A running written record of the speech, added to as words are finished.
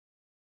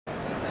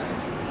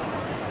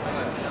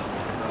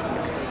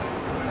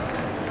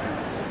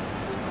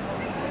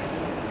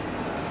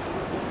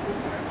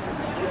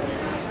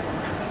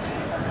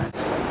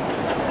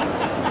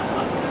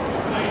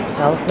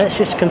Now let's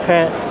just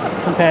compare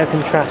and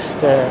contrast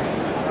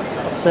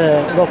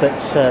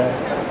Robert's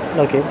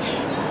luggage.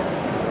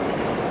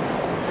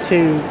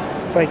 Two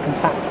very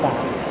compact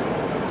bags,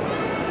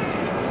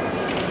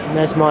 and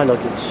there's my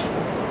luggage,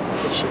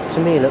 which to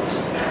me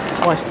looks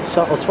twice the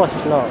size, or twice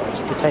as large.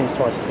 It contains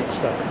twice as much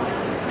stuff.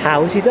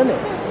 How has he done it?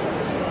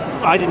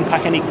 I didn't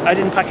pack any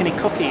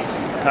cookies,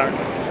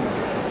 apparently.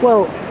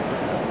 Well,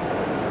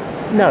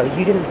 no,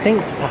 you didn't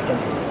think to pack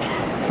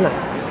any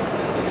snacks.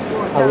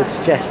 I would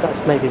suggest that's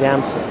maybe the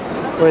answer.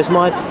 Whereas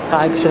my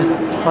bags are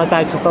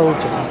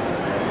bulging.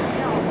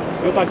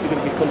 Your bags are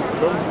going to be full of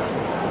crumbs.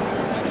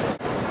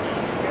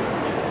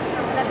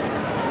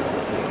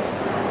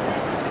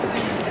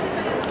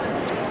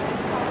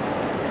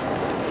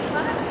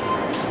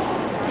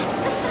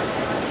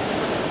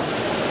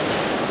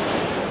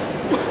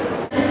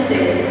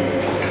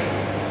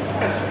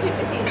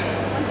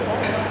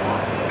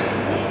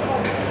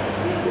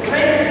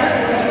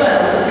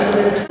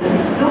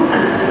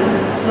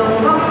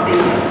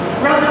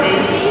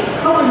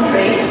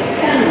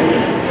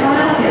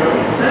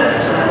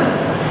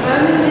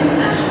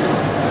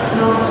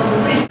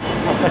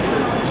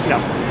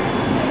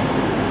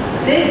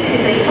 This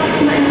is a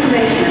customer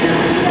information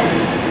announcement.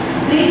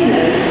 Please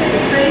note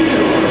the train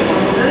doors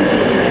on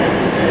local train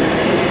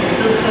services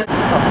will close.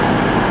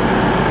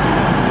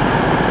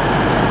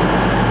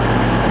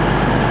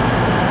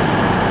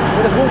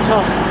 We'd have walked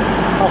half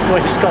the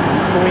way to Scotland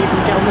before we even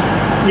get on the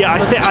Yeah,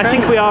 I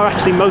think we are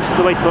actually most of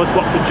the way towards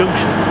Watford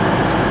Junction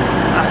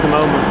at the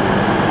moment.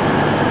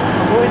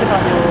 I'm worried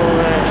about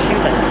your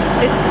shoelace.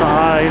 It's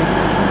fine.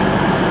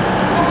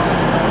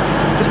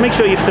 Just make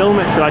sure you film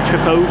it so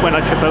when I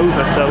trip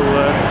over, so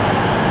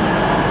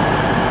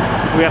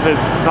we have a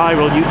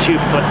viral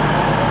YouTube clip.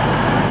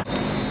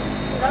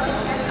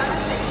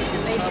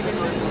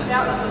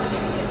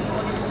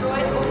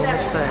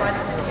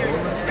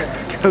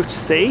 Coach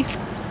C.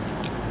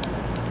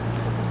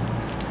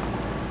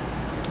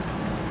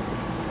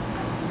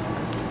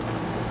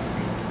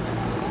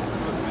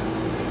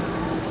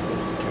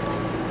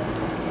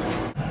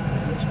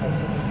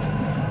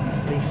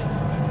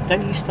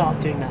 Don't you start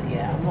doing that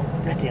yet. I'm not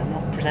ready, I'm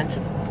not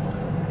presentable.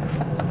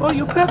 Well,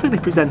 you're perfectly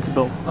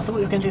presentable. I thought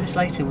we were going to do this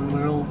later when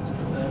we're all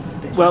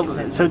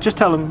well, so just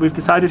tell them we've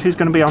decided who's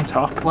going to be on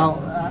top. Well,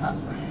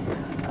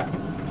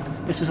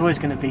 this was always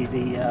going to be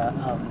the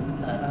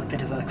a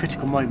bit of a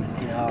critical moment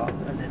in our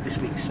this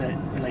week's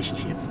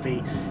relationship. Would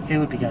be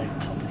who would be going on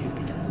top and who would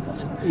be going on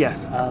bottom.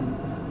 Yes.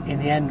 In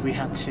the end, we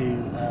had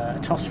to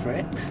toss for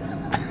it.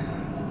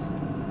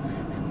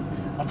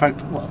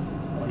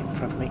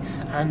 Appropriately,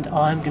 and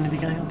I'm going to be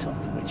going on top,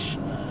 which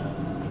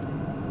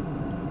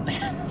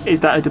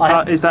is that a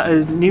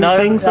new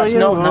thing for you?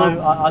 No,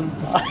 I'm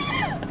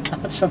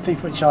that's something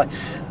which I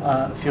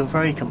feel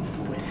very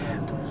comfortable with.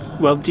 And,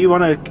 well, do you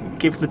want to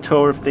give the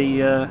tour of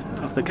the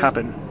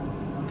cabin,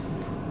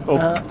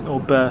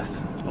 or berth,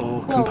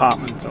 or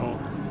compartment, or?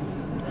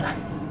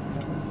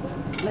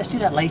 Let's do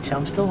that later.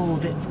 I'm still a little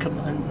bit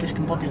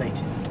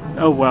discombobulated.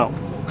 Oh well,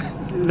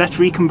 let's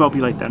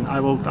recombobulate then.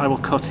 I will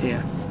cut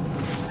here.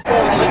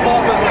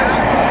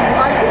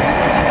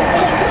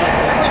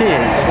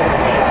 Cheers.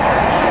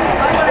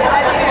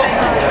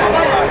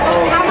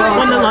 It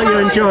doesn't look like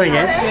you're enjoying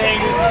it.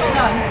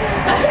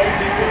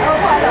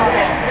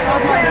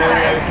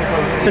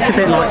 Looks a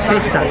bit like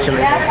piss,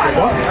 actually.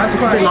 What? It's a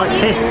bit like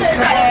piss.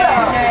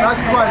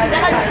 That's quite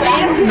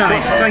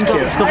nice, thank you.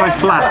 It's got very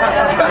flat.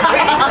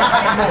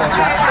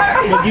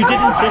 Well, you did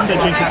insist I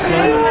drink it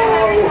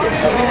slowly.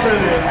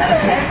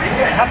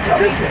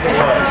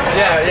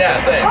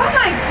 yeah, same.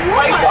 Oh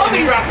my god! Can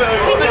you write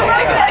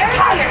that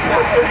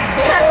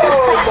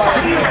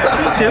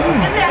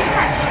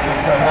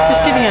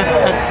Just giving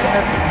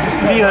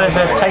viewers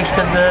a taste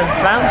of the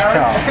lounge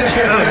car.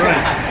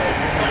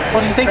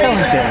 What do you think I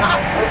was doing?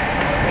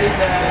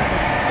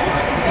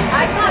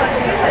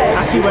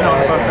 After you went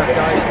on about that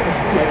guy.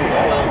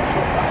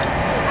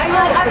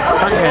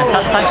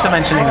 Thanks for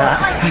mentioning that.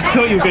 I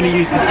thought you were going to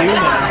use the Zoom.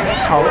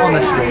 Oh,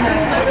 honestly.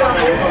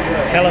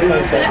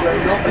 Telephoto.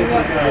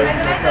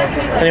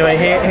 Anyway,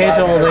 here's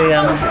all the.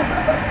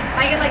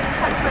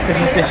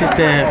 This is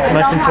the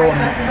most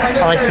important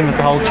item of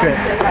the whole trip.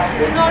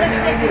 Not as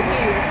sick as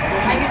you.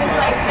 I can just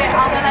like fit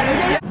all the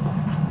like.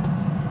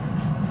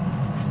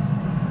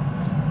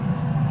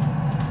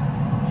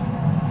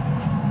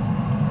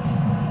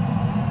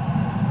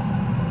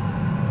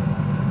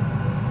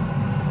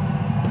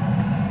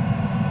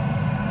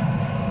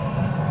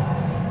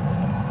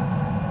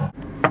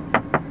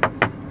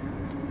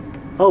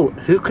 Oh,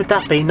 who could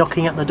that be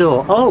knocking at the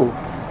door? Oh!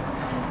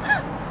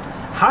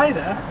 Hi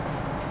there.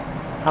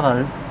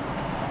 Hello.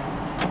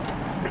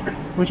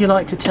 Would you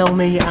like to tell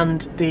me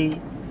and the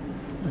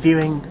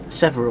viewing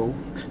several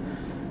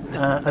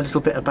a little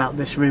bit about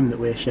this room that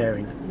we're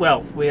sharing?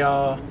 Well, we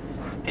are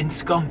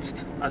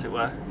ensconced, as it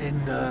were,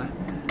 in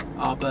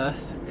our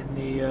berth in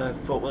the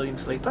Fort William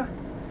Sleeper.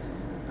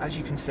 As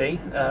you can see,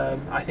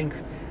 I think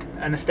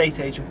an estate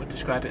agent would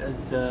describe it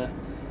as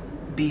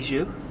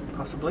bijou,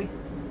 possibly.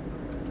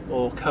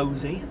 or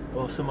cosy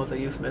or some other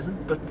euphemism,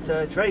 but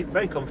it's very,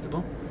 very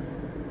comfortable.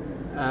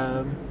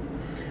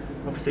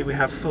 Obviously we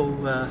have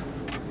full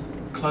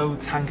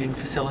clothes hanging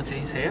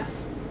facilities here.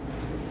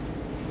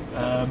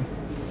 A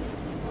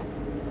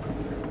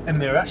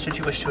mirror should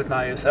you wish to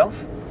admire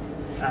yourself,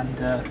 and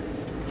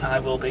I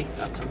will be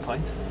at some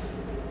point.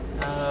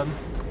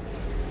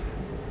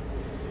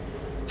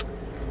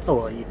 Oh,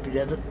 well,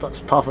 that's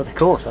part of the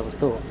course, I would have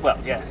thought. Well,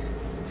 yes.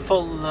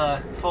 Full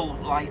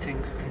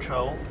lighting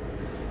control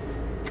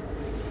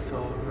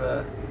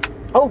for...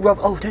 Oh, Rob,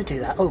 oh, don't do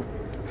that. Oh,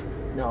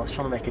 no, I was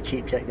trying to make a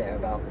cheap joke there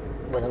about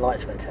when the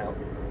lights went out.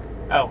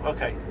 Oh,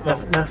 okay. No,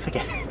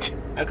 forget it.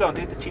 Now go on,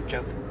 do the cheap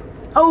joke.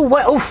 Oh,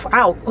 wait, oof,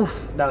 ow,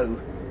 oof, no.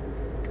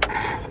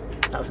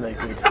 That was no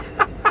good.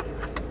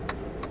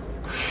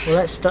 Well,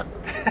 let's start.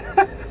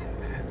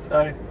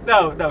 Sorry.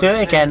 No. Do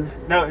it again.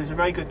 No, it was a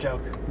very good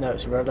joke. No,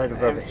 it's a load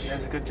of rubbish. It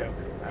was a good joke.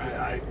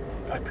 I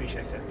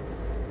appreciate it.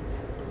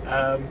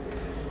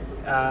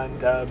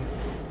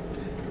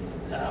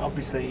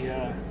 Obviously...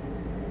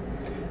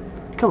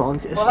 Come on,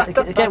 well,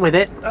 get with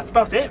it. That's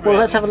about it, really. Well,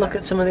 let's have a look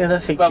at some of the other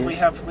features. Well, we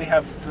have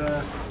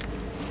I'll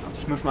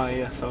just move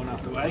my phone out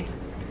of the way.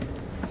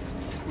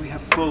 We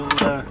have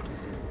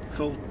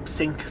full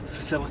sink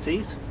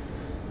facilities,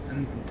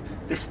 and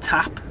this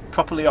tap,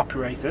 properly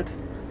operated,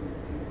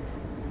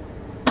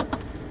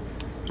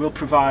 will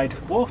provide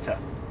water.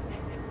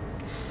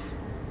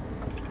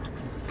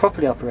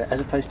 Properly operate as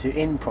opposed to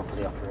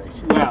improperly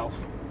operated. Well,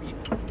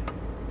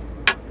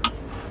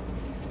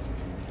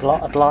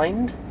 a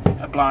blind?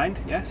 A blind,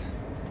 yes.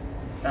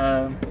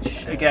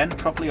 Again,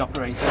 properly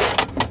operated.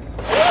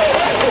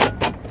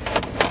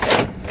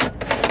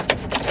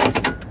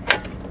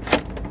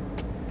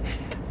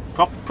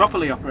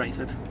 Properly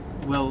operated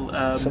will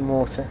some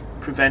water.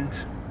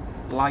 Prevent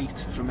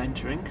light from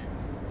entering.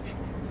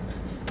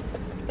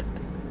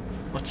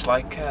 Much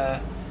like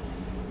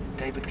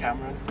David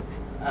Cameron.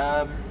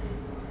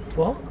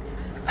 What?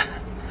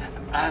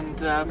 And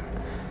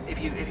if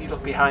you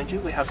look behind you,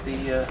 we have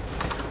the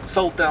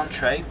fold-down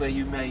tray where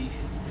you may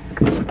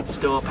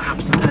store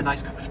perhaps a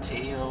nice cup of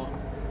tea or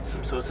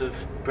some sort of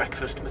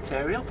breakfast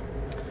material.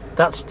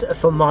 That's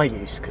for my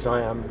use because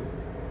I am.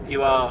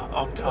 You are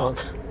on top,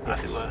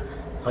 as yes. it were.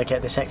 I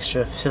get this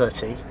extra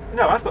facility.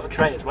 No, I've got a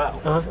tray as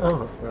well.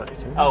 Oh, right.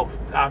 Okay. Oh,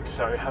 I'm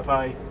sorry. Have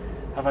I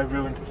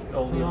ruined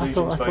all the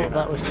illusions for you? I thought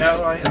that was just...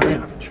 No, I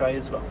have a tray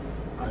as well.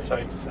 I'm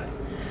sorry to say.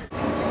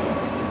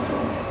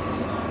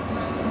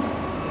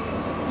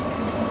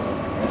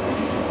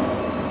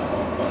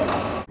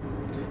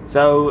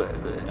 So,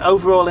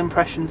 overall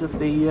impressions of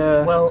the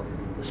well,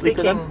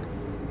 Sleeper speaking, then?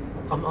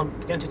 I'm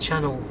going to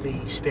channel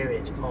the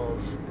spirit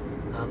of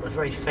a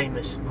very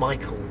famous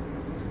Michael,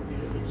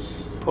 who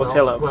is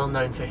Portillo. well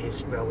known for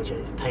his railway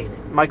journeys,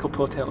 Palin. Michael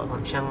Portillo.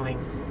 I'm channeling.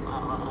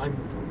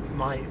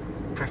 My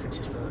preference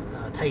is for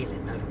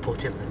Palin over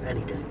Portillo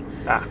any day.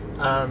 Ah.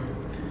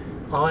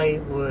 I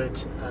would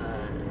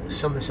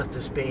sum this up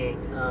as being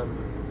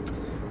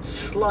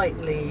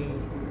slightly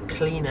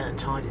cleaner and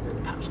tidier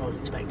than perhaps I was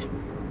expecting.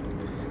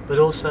 But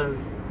also,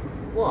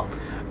 what?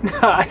 No,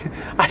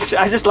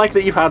 I just like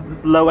that you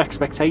had low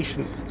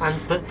expectations.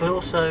 But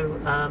also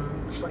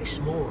slightly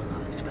smaller than I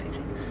was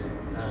expecting.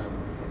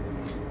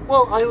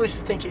 Well, I always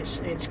think it's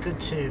good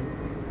to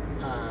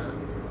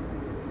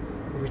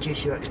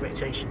reduce your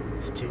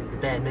expectations to the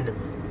bare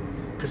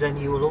minimum, because then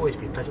you will always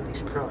be pleasantly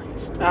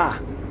surprised. Ah.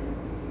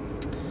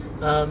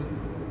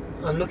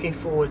 I'm looking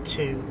forward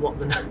to what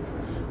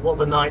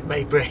the night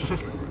may bring.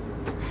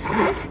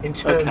 in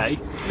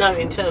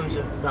terms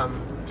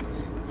of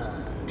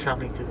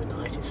travelling through the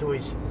night, it's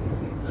always a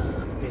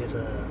bit of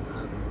a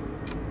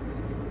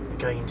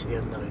going into the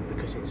unknown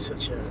because it's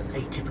such an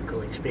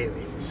atypical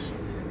experience.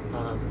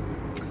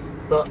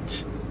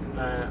 But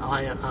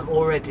I am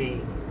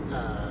already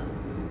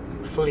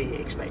fully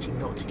expecting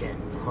not to get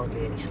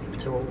hardly any sleep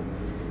at all,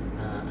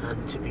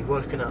 and to be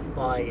woken up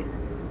by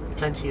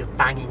plenty of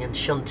banging and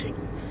shunting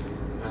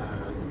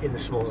in the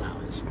small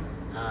hours.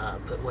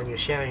 But when you're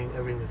sharing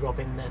a room with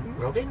Robin, then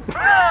Robin?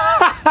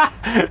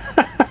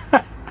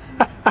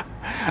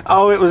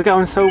 Oh, it was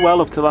going so well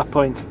up to that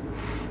point.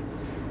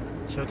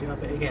 Shall I do that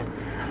bit again?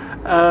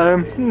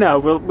 No,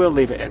 we'll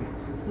leave it in.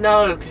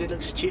 No, because it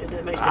looks stupid.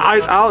 It makes me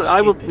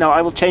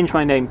I will change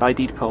my name by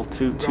default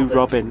to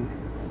Robin.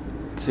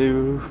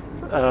 To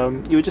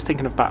you were just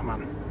thinking of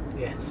Batman.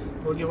 Yes.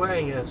 Well, you're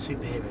wearing a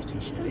superhero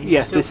t-shirt.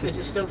 Yes. Is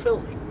it still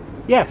filming?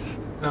 Yes.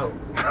 Oh.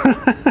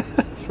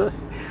 So,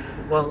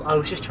 well, I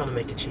was just trying to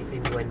make a cheap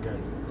innuendo.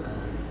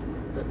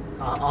 But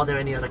are there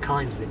any other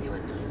kinds of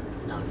innuendo?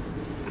 No.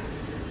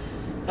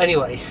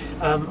 Anyway,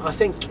 I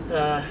think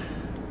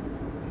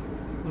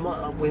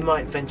we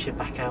might venture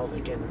back out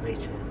again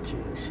later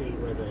to see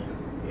whether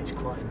it's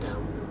quieted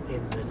down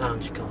in the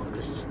lounge car,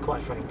 because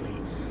quite frankly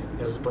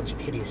there was a bunch of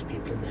hideous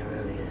people in there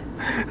earlier,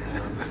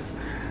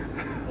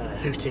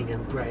 hooting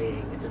and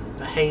braying and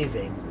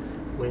behaving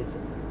with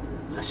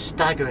a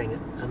staggering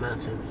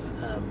amount of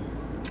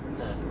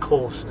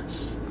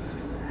coarseness.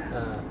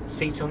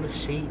 Feet on the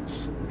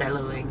seats,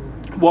 bellowing.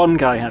 One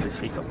guy had his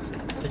feet on the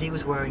seat. But he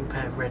was wearing a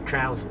pair of red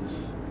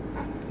trousers.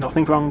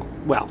 Nothing wrong.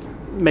 Well,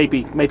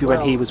 maybe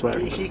when he was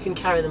wearing If them. you can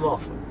carry them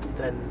off,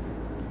 then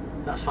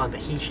that's fine. But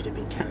he should have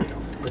been carried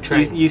off the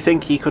train. You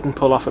think he couldn't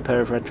pull off a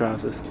pair of red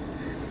trousers?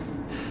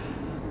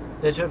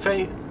 There's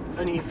only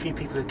a few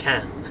people who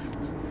can,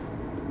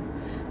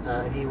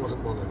 and he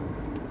wasn't one of them.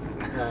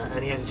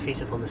 And he had his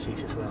feet up on the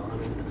seat as well. I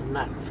mean, and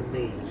that for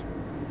me,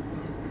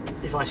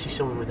 if I see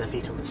someone with their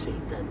feet on the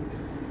seat, then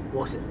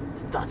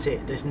that's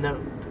it. There's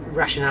no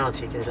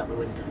rationality goes out the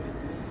window.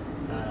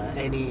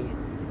 Any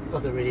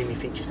other redeeming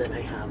features that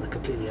they have are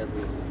completely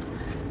overruled.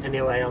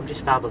 Anyway, I'm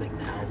just babbling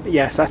now.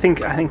 Yes, I think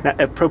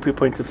that appropriate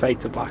points of fade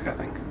to black. I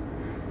think.